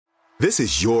This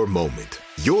is your moment,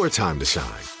 your time to shine,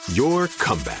 your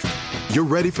comeback. You're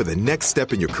ready for the next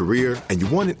step in your career, and you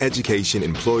want an education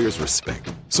employers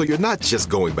respect. So you're not just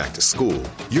going back to school,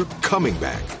 you're coming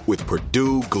back with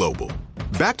Purdue Global.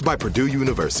 Backed by Purdue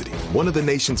University, one of the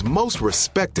nation's most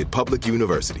respected public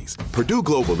universities, Purdue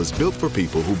Global is built for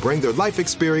people who bring their life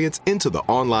experience into the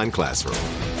online classroom.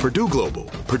 Purdue Global,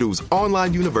 Purdue's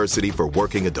online university for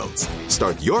working adults.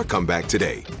 Start your comeback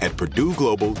today at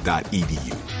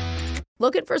purdueglobal.edu.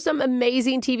 Looking for some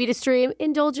amazing TV to stream?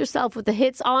 Indulge yourself with the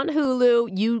hits on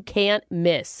Hulu you can't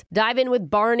miss. Dive in with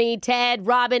Barney, Ted,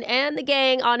 Robin, and the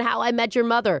gang on How I Met Your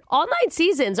Mother. All 9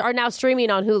 seasons are now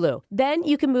streaming on Hulu. Then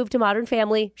you can move to Modern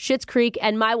Family, Schitt's Creek,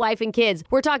 and My Wife and Kids.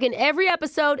 We're talking every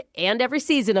episode and every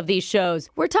season of these shows.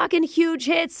 We're talking huge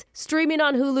hits, streaming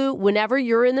on Hulu whenever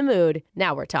you're in the mood.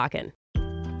 Now we're talking.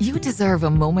 You deserve a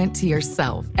moment to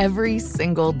yourself every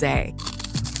single day.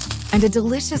 And a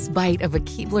delicious bite of a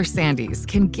Keebler Sandies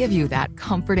can give you that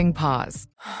comforting pause.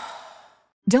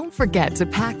 Don't forget to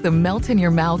pack the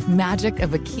melt-in-your-mouth magic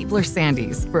of a Keebler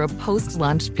Sandies for a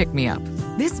post-lunch pick-me-up.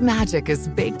 This magic is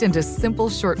baked into simple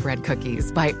shortbread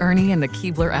cookies by Ernie and the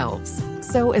Keebler Elves.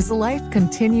 So as life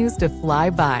continues to fly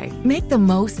by, make the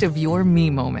most of your me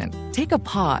moment. Take a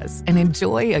pause and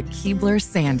enjoy a Keebler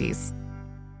Sandies.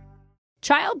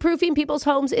 Childproofing people's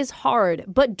homes is hard,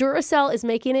 but Duracell is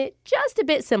making it just a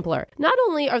bit simpler. Not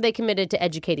only are they committed to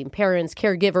educating parents,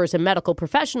 caregivers, and medical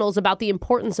professionals about the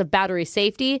importance of battery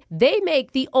safety, they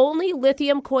make the only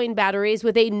lithium coin batteries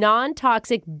with a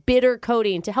non-toxic bitter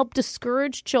coating to help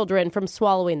discourage children from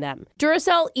swallowing them.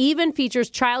 Duracell even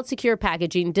features child-secure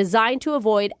packaging designed to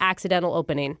avoid accidental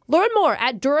opening. Learn more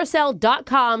at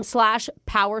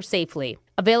Duracell.com/powersafely.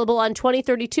 Available on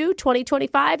 2032,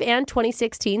 2025, and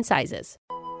 2016 sizes.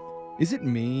 Is it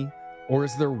me, or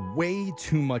is there way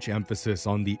too much emphasis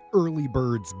on the early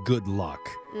bird's good luck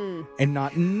and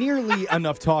not nearly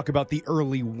enough talk about the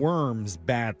early worm's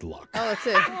bad luck? Oh, it's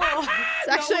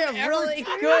actually a really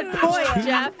good point,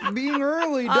 Jeff. Being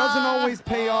early doesn't always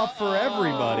pay off for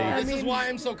everybody. This is why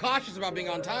I'm so cautious about being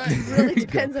on time. It really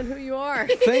depends on who you are.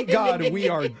 Thank God we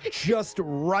are just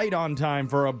right on time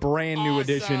for a brand new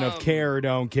edition of Care or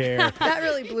Don't Care. That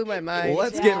really blew my mind.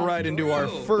 Let's get right into our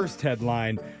first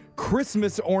headline.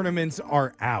 Christmas ornaments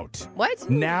are out. What?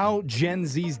 Now Gen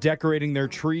Z's decorating their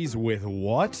trees with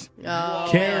what? Oh.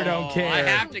 Care or don't care? I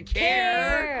have to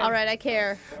care. All right, I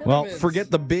care. Well, forget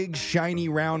the big, shiny,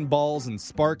 round balls and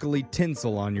sparkly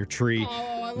tinsel on your tree.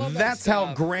 Oh, I love That's that how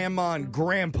stuff. Grandma and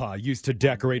Grandpa used to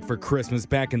decorate for Christmas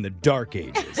back in the dark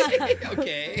ages.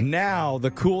 Okay. Now,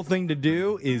 the cool thing to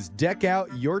do is deck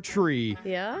out your tree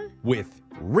Yeah? with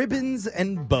ribbons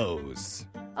and bows.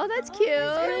 Oh, that's cute.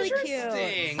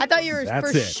 Interesting. I thought you were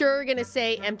That's for it. sure going to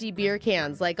say empty beer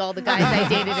cans like all the guys I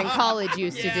dated in college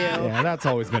used to do. Yeah, that's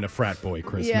always been a frat boy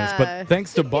Christmas. Yeah. But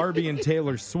thanks to Barbie and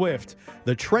Taylor Swift,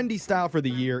 the trendy style for the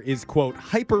year is, quote,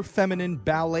 hyper-feminine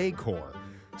ballet core.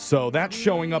 So that's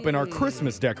showing up in our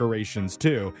Christmas decorations,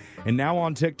 too. And now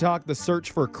on TikTok, the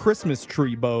search for Christmas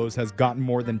tree bows has gotten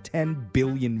more than 10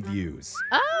 billion views.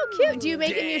 Oh, cute. Do you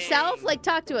make it yourself? Like,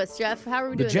 talk to us, Jeff. How are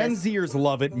we The doing Gen this? Zers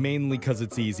love it mainly because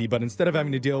it's easy, but instead of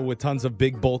having to deal with tons of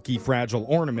big, bulky, fragile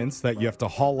ornaments that you have to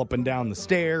haul up and down the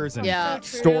stairs and Yeah.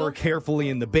 store carefully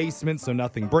in the basement so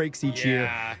nothing breaks each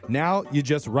year, now you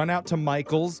just run out to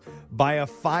Michael's, buy a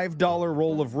 $5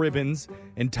 roll of ribbons,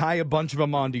 and tie a bunch of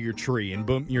them onto your tree, and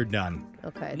boom, you're done.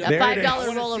 Okay. There A it $5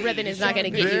 is. roll of ribbon is not going to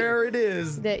get you. There it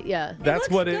is. Yeah. That's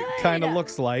what it good. kind of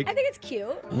looks like. I think it's cute.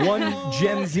 One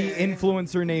Gen Z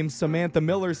influencer named Samantha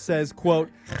Miller says, quote,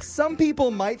 some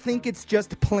people might think it's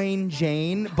just plain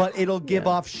Jane, but it'll give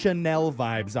off Chanel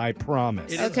vibes, I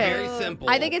promise. It is Okay. very simple.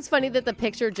 I think it's funny that the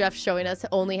picture Jeff's showing us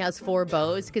only has 4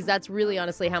 bows because that's really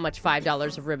honestly how much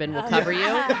 $5 of ribbon will cover you.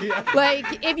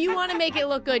 Like, if you want to make it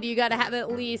look good, you got to have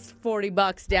at least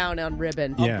 $40 down on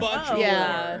ribbon. Yeah. bunch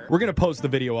Yeah. more. We're going to post the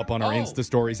video up on our Oh. Insta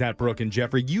stories at Brooke and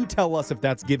Jeffrey. You tell us if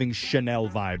that's giving Chanel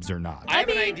vibes or not. I have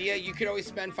an idea. You could always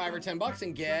spend $5 or $10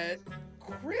 and get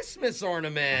Christmas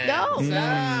ornaments. No.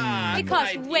 It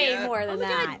costs way more than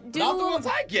that. Do Not a the little- ones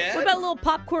I get. What about a little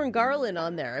popcorn garland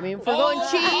on there? I mean, if we're Oh, going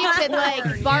cheap and like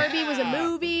popcorn, Barbie was a yeah.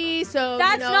 movie, so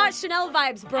That's you know, not Chanel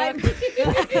vibes, Brooke.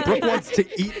 Brooke wants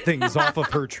to eat things off of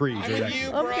her tree. I'm Direct. with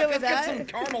you, I'm bro. good with Let's that. get some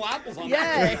caramel apples on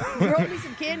Yeah, that. throw me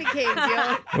some candy canes,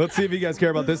 yo. Let's see if you guys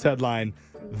care about this headline.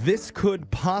 This could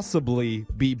possibly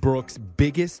be Brooke's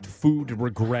biggest food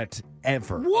regret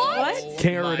ever. What?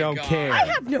 Care or don't care. I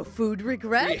have no food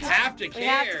regret. We have to care. We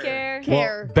have to care.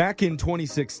 Care. Well, back in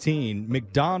 2016,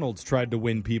 McDonald's tried to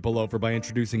win people over by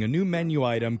introducing a new menu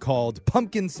item called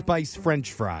pumpkin spice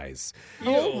French fries.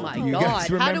 Oh my You God. guys How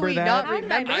do remember we that? not How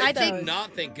did I remember? miss I those? did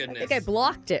not, thank goodness. I think I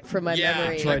blocked it from my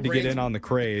memory. Tried to get in on the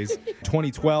craze.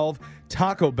 2012,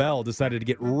 Taco Bell decided to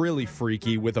get really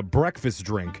freaky with a breakfast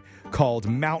drink called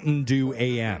Mountain Dew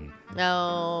AM.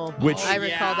 No. Which- I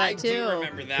recall that I too. do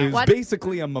remember that. It was What?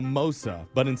 basically a mimosa,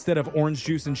 but instead of orange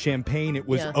juice and champagne, it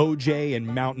was Yeah. OJ and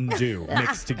Mountain Dew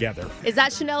mixed together. Is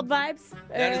that Chanel vibes?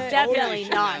 That is Definitely totally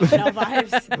not. No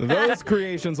vibes. Those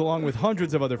creations, along with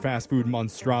hundreds of other fast food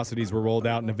monstrosities, were rolled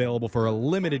out and available for a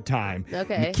limited time.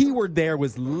 Okay. The key word there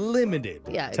was limited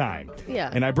time.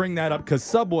 Yeah. And I bring that up because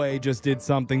Subway just did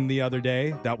something the other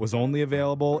day that was only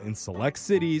available in select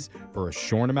cities for a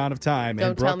short amount of time. Don't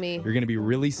and Brooke, tell me. You're going to be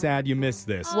really sad you missed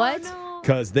this. What?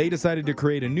 Because they decided to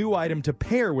create a new item to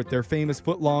pair with their famous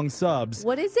footlong subs.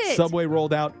 What is it? Subway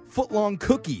rolled out footlong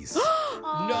cookies.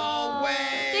 No way.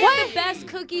 They have the best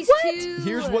cookies too.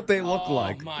 Here's what they look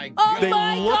like. Oh my Oh god. They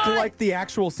my look God. like the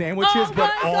actual sandwiches, Oh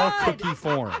but my all God. cookie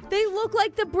form. They look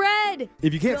like the bread.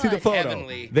 If you can't see the Good. photo,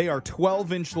 Heavenly. they are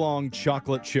 12-inch long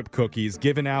chocolate chip cookies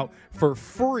given out for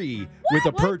free with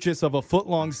a purchase of a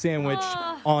foot-long sandwich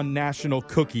on National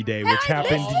Cookie Day, which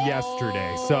happened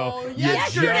yesterday. So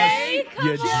yesterday?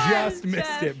 you just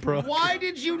missed it, bro. Why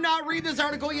did you not read this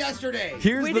article yesterday?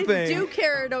 Here's We the didn't thing. do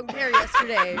care or don't care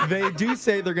yesterday. They do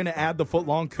say they're going to add the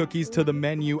foot-long cookies to the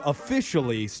menu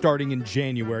officially starting in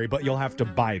January, but you'll have to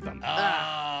buy them.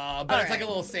 But All it's like right. a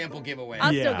little sample giveaway.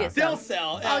 I'll Yeah. still get They'll some.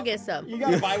 sell. I'll get some. You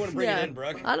gotta buy one and bring Yeah. it in,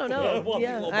 Brooke. I don't know. Well,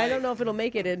 Yeah, people I buy don't it. know if it'll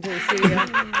make it into the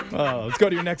studio. Let's go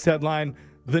to your next headline.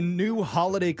 The new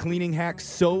holiday cleaning hack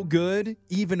so good,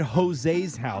 even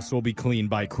Jose's house will be cleaned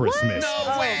by Christmas.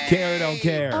 No way. Care or don't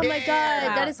care. Oh my God,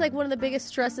 that is like one of the biggest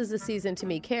stresses this season to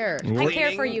me. Care. I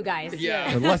care for you guys.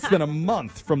 Yeah. Less than a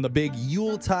month from the big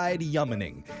Yuletide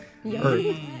yummening. Or,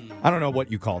 I don't know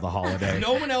what you call the holiday.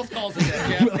 No one else calls it that,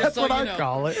 Jeff. just That's so what you I know.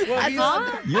 call it.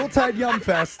 Well, Yuletide Yum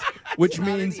Fest, which Not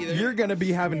it means either. you're going to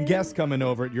be having guests coming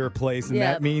over at your place, and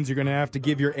Yep. that means you're going to have to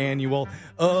give your annual,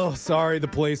 oh, sorry, the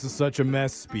place is such a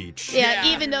mess speech. Yeah,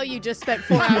 Yeah. even though you just spent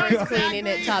 4 hours cleaning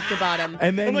it Exactly. top to bottom.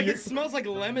 And then I'm like, your- it smells like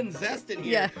lemon zest in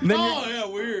here. Yeah. And then Oh, yeah,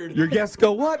 weird. your guests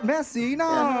go, what, messy?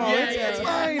 No, Yeah, it's yeah,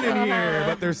 fine in here.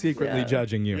 But they're secretly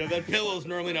judging you. Yeah, that pillow's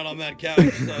normally not on that couch,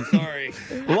 so sorry.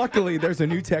 Luckily, there's a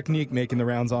new technique making the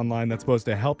rounds online that's supposed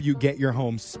to help you get your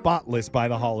home spotless by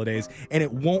the holidays, and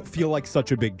it won't feel like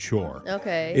such a big chore.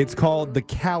 Okay. It's called the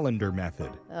calendar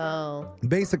method. Oh.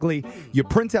 Basically, you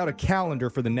print out a calendar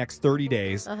for the next 30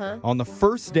 days. On the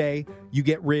first day, you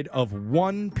get rid of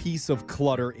one piece of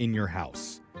clutter in your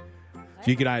house. So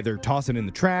you can either toss it in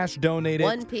the trash, donate it,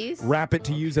 One piece? wrap it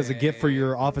to use as a gift for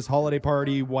your office holiday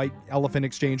party, white elephant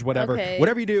exchange, whatever. Okay.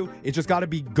 Whatever you do, it's just got to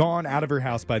be gone out of your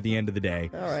house by the end of the day.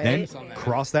 All right. Then On that.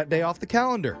 cross that day off the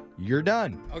calendar. You're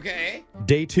done. Okay.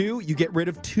 Day 2, you get rid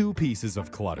of 2 pieces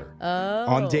of clutter. Oh.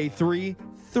 On day 3,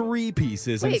 3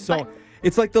 pieces. Wait, and so but-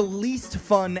 it's like the least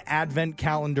fun advent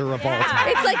calendar of all time.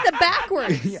 It's like the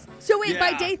backwards. So wait, by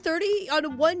Yeah. day 30,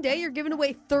 on one day, you're giving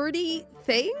away 30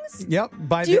 things? Yep.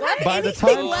 By Do you have by the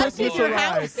anything time left Christmas in your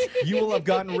arrives, house? you will have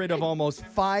gotten rid of almost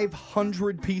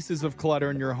 500 pieces of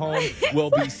clutter, and your home will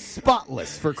be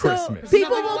spotless for Christmas. So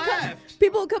people Nothing will come, left.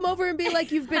 people will come over and be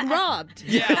like, "You've been robbed."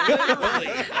 Yeah, literally.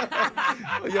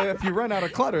 Yeah, if you run out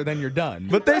of clutter, then you're done.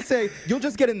 But they say you'll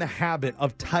just get in the habit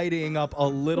of tidying up a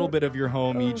little bit of your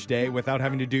home each day without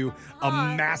having to do a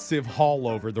massive haul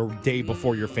over the day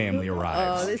before your family Oh,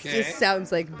 arrives. this Okay. just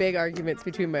sounds like big arguments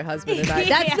between my husband and I.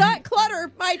 That's not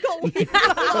clutter, Michael.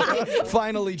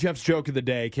 Finally, Jeff's joke of the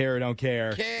day, care or don't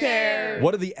care. Care.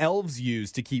 What do the elves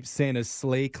use to keep Santa's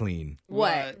sleigh clean?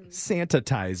 What?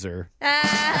 Santitizer.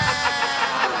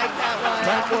 I like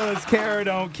that That was care or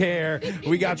don't care.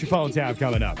 We got your phone tab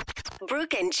coming up.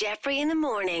 Brooke and Jeffrey in the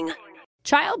morning.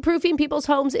 Childproofing people's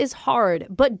homes is hard,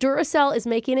 but Duracell is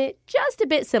making it just a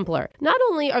bit simpler. Not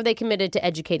only are they committed to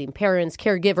educating parents,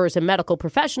 caregivers, and medical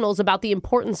professionals about the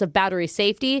importance of battery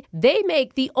safety, they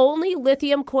make the only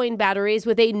lithium coin batteries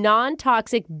with a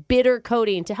non-toxic bitter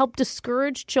coating to help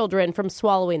discourage children from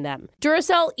swallowing them.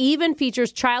 Duracell even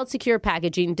features child-secure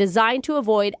packaging designed to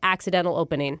avoid accidental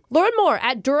opening. Learn more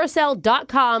at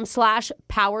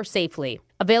Duracell.com/powersafely.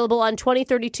 Available on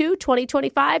 2032,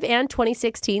 2025, and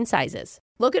 2016 sizes.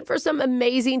 Looking for some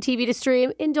amazing TV to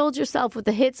stream? Indulge yourself with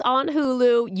the hits on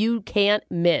Hulu you can't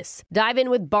miss. Dive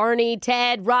in with Barney,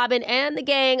 Ted, Robin, and the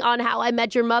gang on How I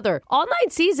Met Your Mother. All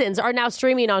 9 seasons are now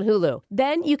streaming on Hulu.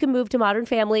 Then you can move to Modern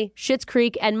Family, Schitt's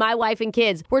Creek, and My Wife and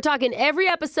Kids. We're talking every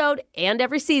episode and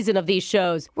every season of these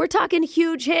shows. We're talking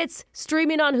huge hits,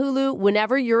 streaming on Hulu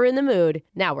whenever you're in the mood.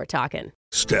 Now we're talking.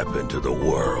 Step into the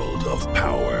world of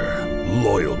power,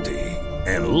 loyalty,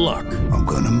 and luck. I'm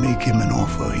gonna make him an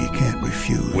offer he can't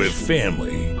refuse. With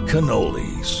family,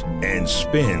 cannolis, and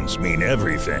spins mean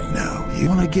everything. Now, you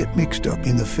wanna get mixed up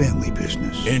in the family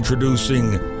business.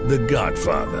 Introducing The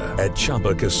Godfather at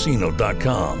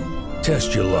ChumbaCasino.com.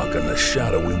 Test your luck in the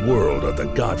shadowy world of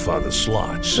The Godfather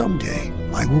slot. Someday,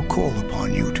 I will call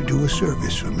upon you to do a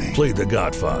service for me. Play The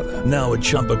Godfather, now at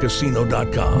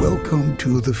ChumbaCasino.com. Welcome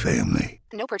to the family.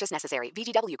 No purchase necessary.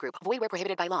 VGW Group. Void where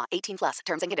prohibited by law. 18+.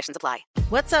 Terms and conditions apply.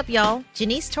 What's up, y'all?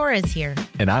 Janice Torres here.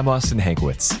 And I'm Austin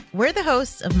Hankwitz. We're the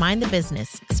hosts of Mind the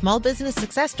Business, Small Business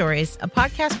Success Stories, a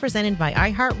podcast presented by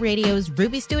iHeartRadio's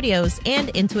Ruby Studios and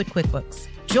Intuit QuickBooks.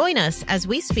 Join us as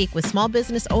we speak with small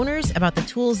business owners about the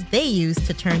tools they use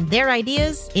to turn their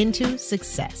ideas into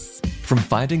success. From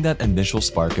finding that initial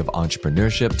spark of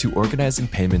entrepreneurship to organizing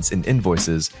payments and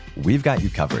invoices, we've got you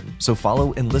covered. So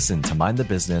follow and listen to Mind the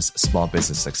Business, Small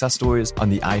Business Success Stories on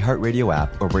the iHeartRadio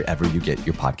app or wherever you get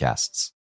your podcasts.